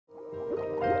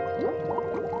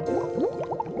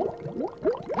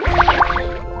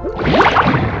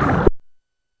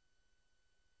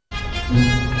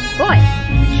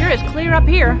up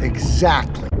here.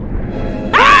 Exactly.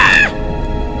 Ah!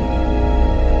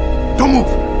 Don't move.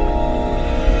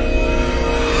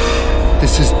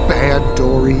 This is bad,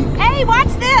 Dory. Hey, watch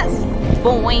this.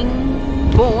 Boing,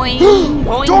 boing,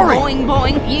 boing, Dory! boing,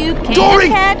 boing. You can't Dory!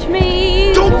 catch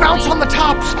me. Don't Boing. bounce on the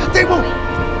tops. They will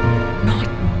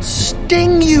not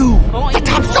sting you. Boing, The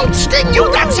tops boing. don't sting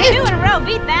you. That's Two it. in a row.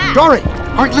 Beat that. Dory,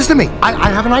 all right, listen to me. I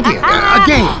have an idea. A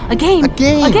game. A game. A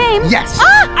game. A game? Yes.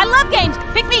 Ah, I love games.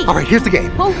 Pick me. All right, here's the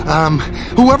game. Oh.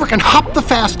 Whoever can hop the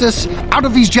fastest out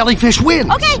of these jellyfish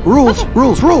wins. Okay. Rules, Okay.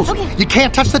 rules. Okay. You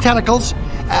can't touch the tentacles.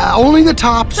 Only the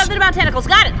tops. Something about tentacles.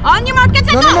 Got it. On your mark, get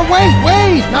set, No, go.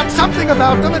 wait. Not something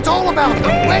about them. It's all about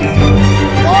them. Wait.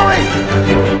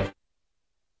 Dory.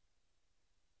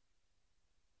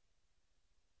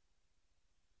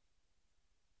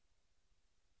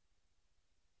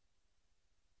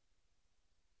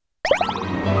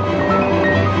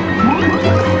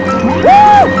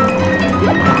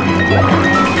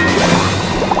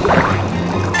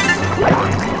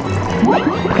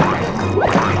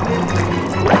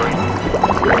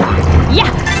 Yeah.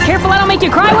 Careful I don't make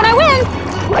you cry when I win.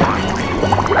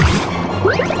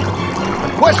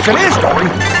 Question is, Dory,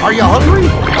 are you hungry?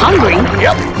 Hungry?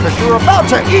 Yep, because you're about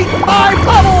to eat my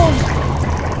bubbles.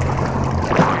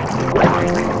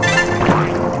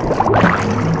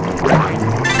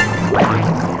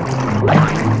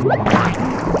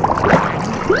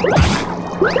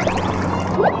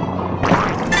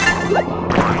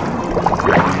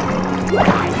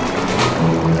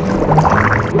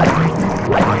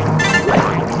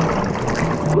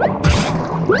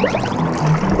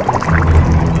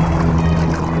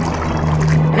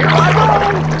 Here I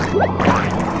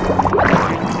go.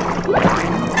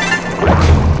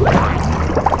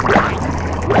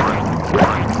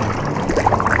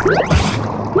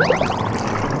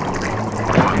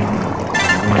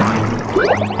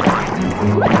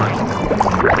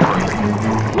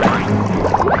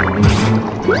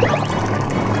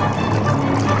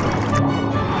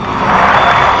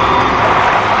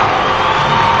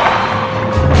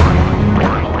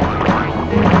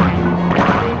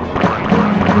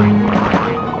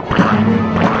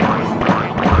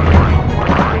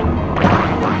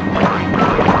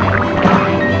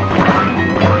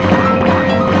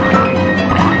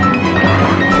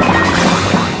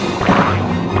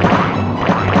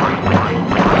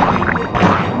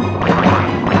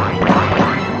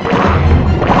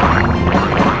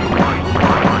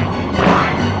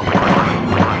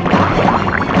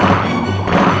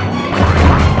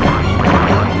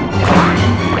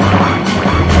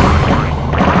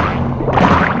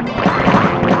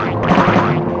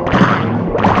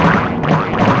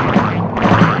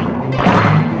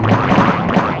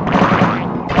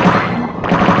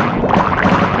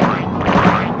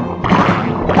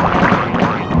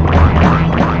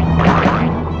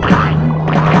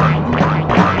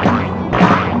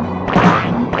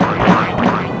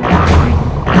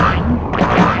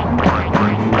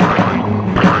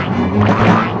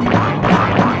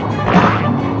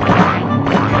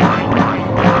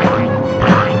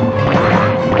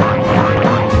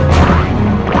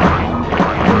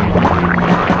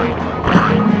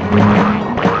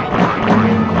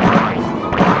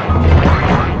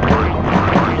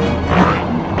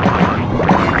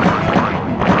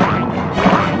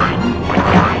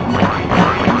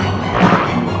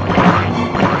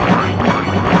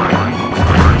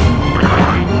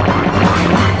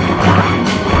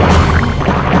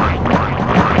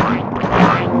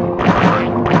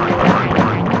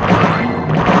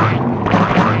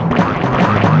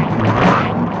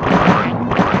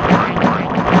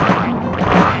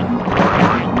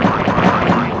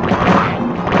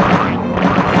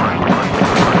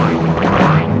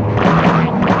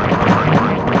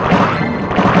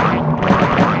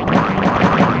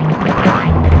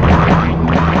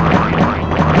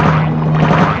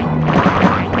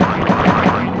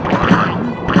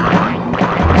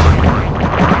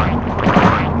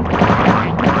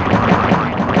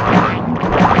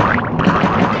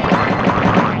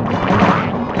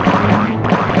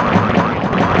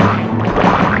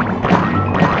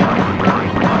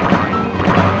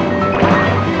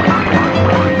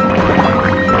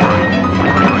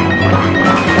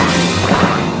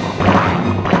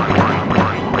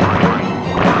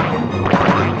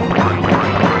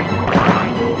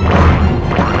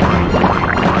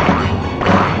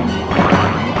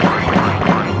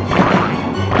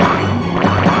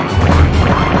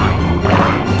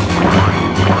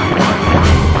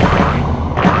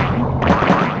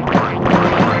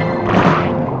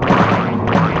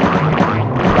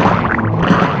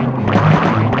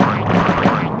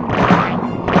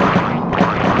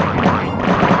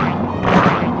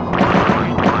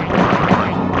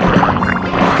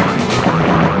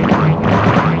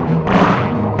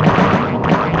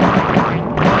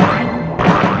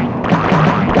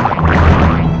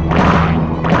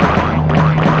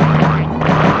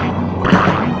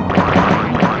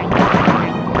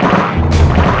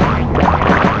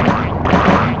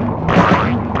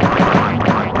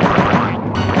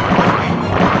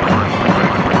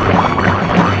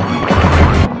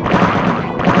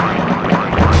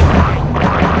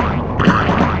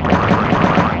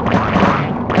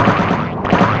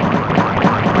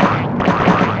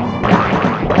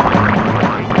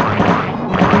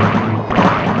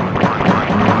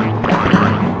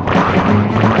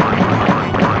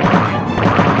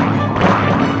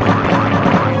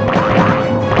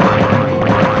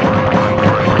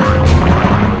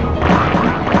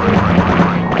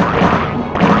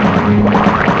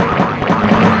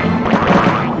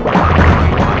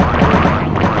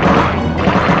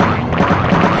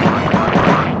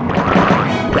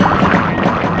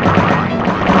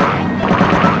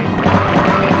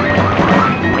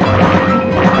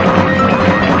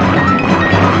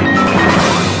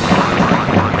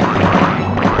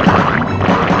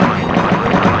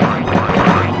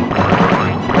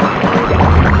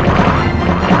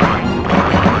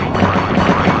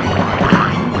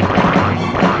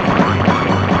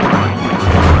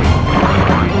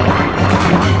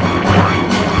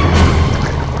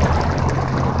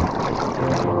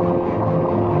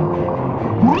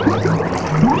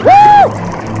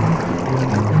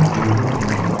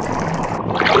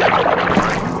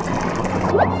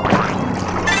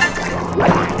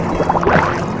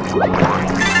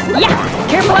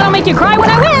 you cry when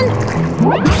I win.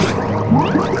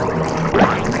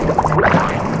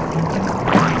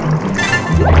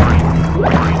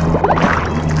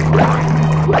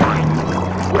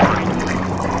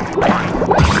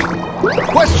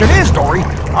 Question is, Dory,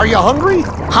 are you hungry?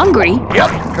 Hungry?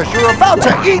 Yep, because you're about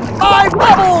to eat my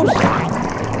bubbles!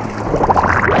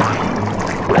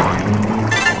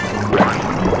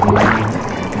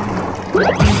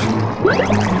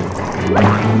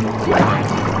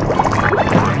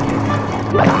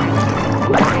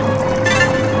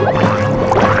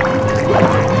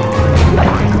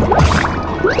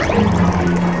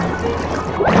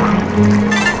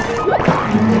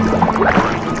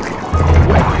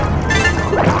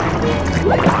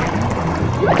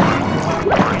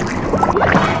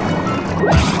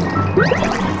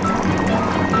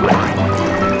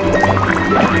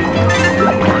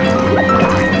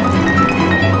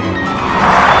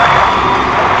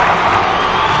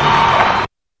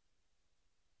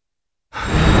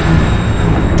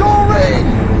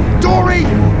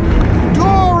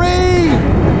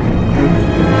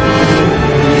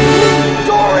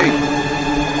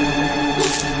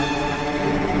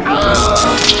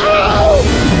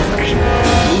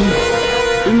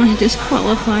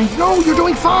 Disqualified. No, you're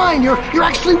doing fine. You're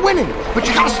actually winning. But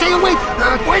you gotta stay awake.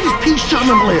 Where does P.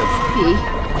 Sherman live? P.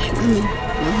 Sherman.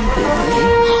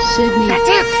 Sydney. That's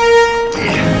it!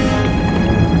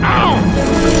 Ow!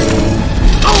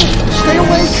 Oh! Stay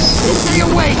awake! Stay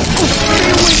awake!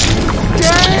 Stay awake!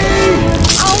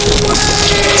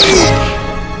 Stay awake!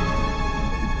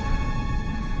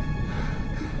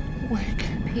 Wake.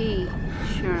 P.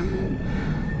 Sherman.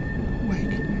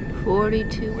 Wake.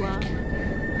 42 Wake.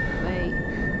 Way.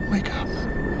 Wake up.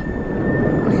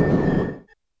 Nemo.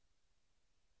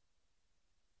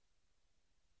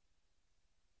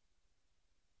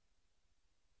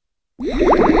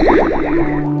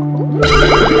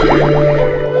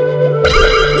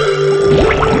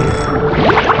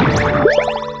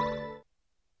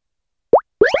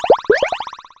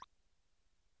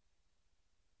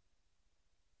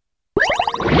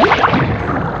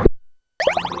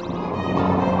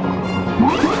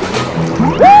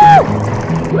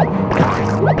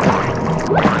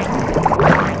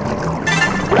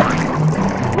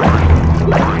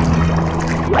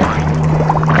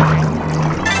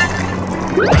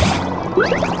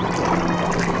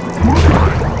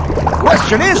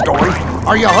 Question is, Dory,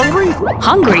 are you hungry?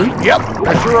 Hungry? Yep,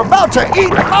 because you're about to eat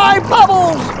my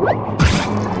bubbles!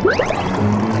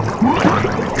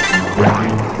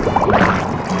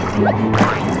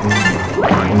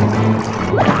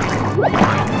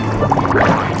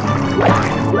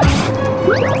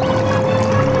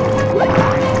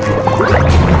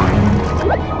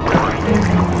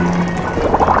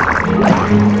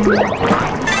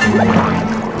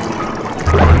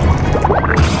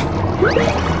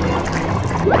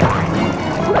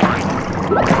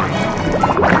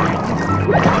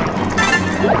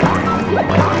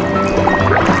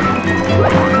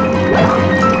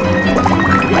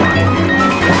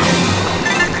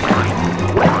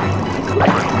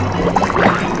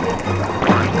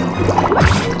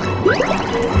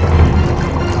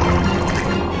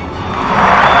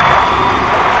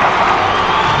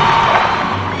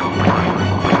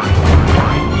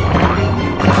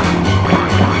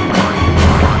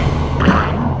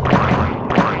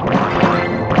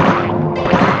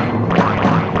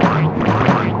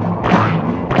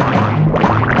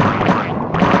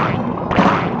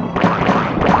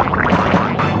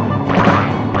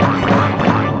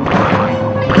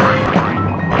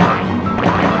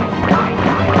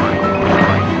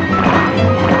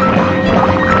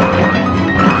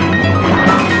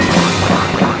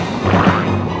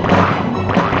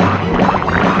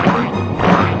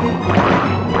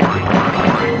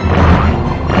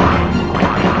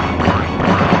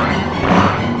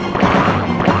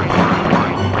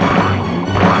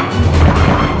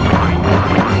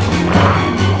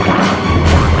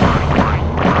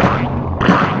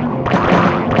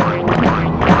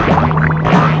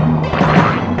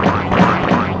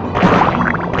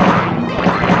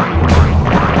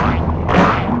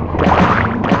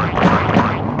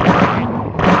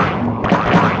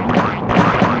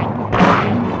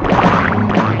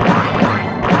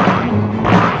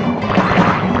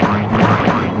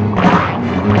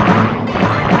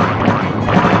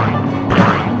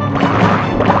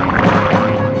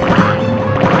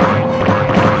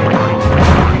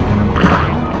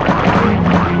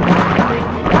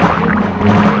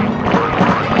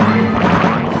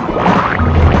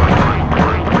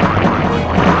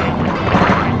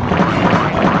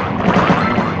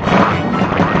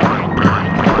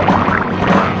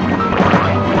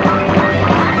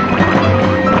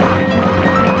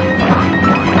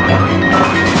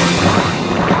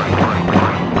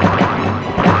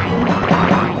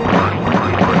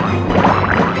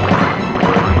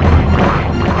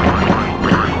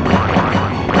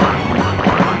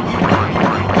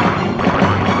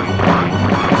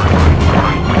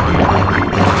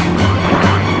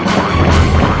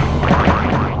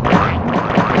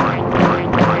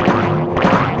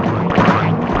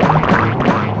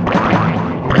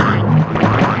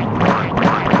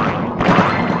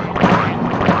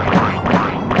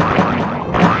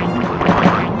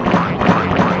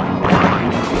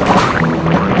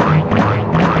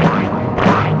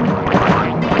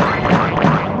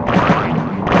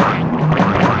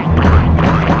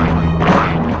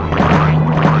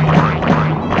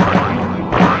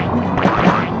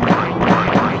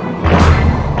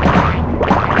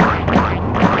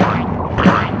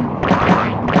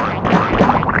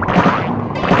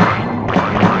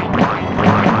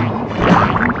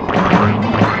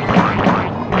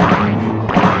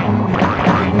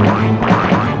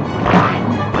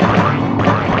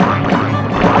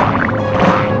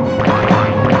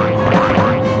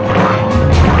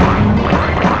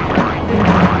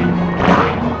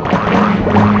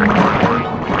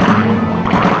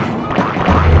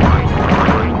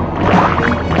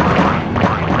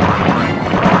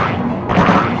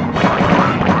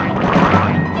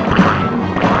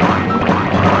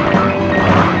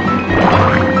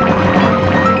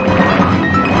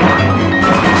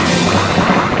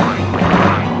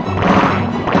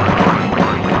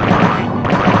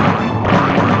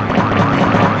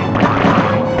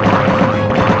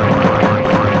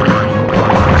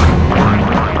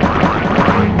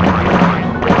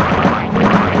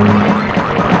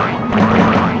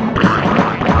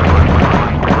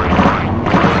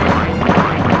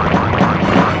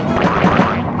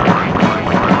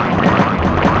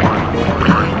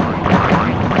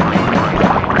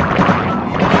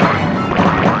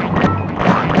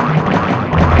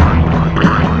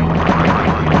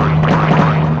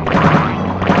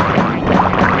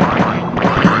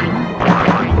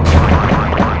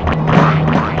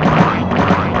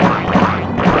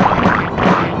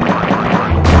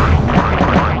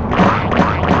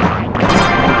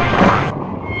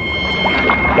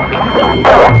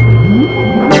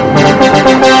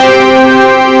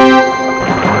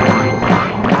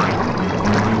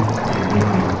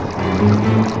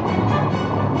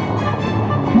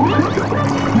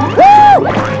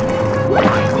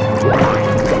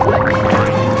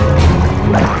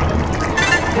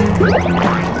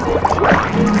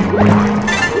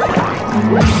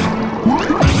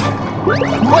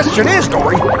 Question is,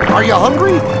 Dory, are you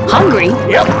hungry? Hungry?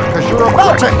 Yep, because you're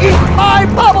about to eat my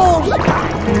bubbles!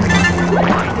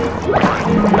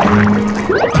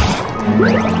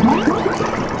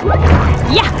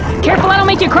 Yeah, careful I don't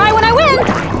make you cry when I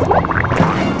win.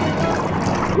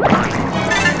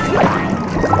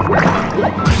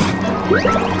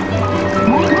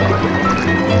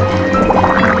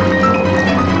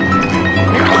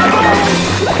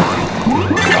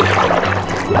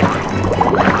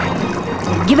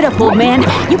 Give it up, old man.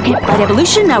 You can't fight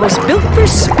evolution. I was built for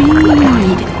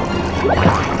speed.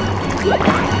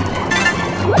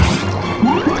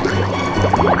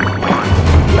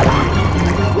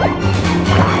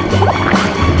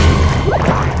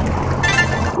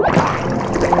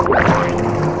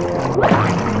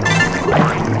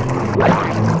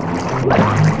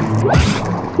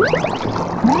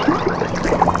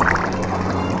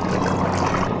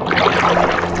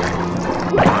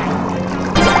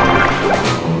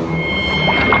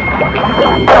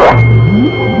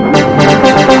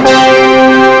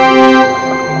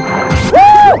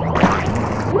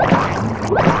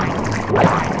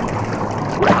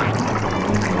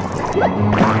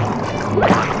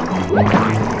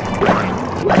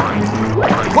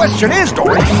 Question is,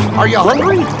 Dory, are you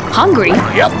hungry? Hungry?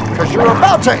 Yep, because you're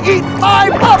about to eat my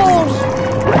bubbles!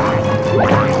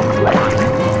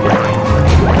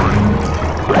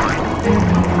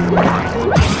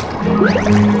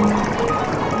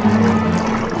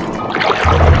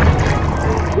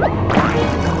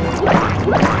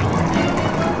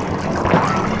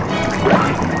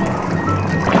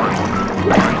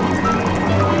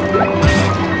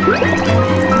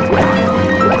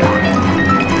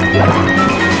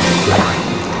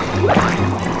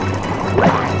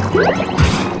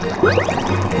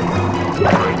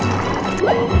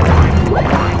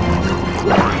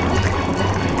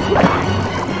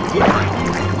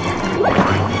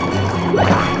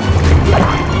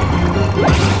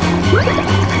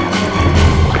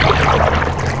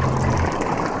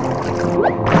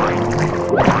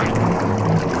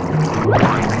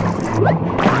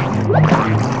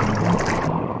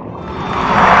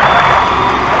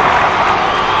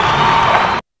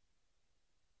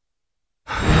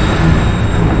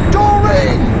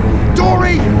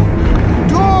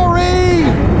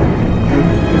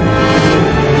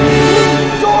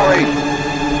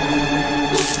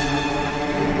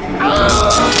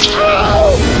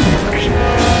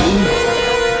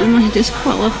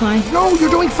 Disqualify. No, you're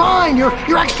doing fine. You're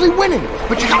actually winning.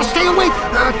 But you gotta stay awake.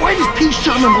 Where does P.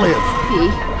 Sherman live?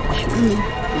 P. Sherman.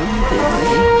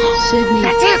 Sydney.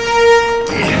 That's it.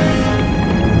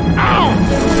 Ow!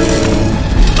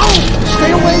 Oh!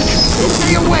 Stay awake.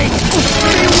 Stay awake.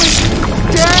 Stay awake.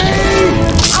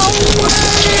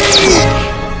 Stay awake.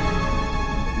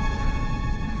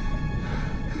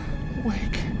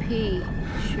 Wake. P.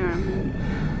 Sherman.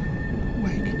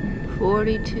 Wake.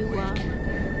 42 Wake.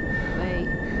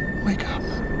 Wake up.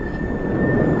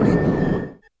 Nemo.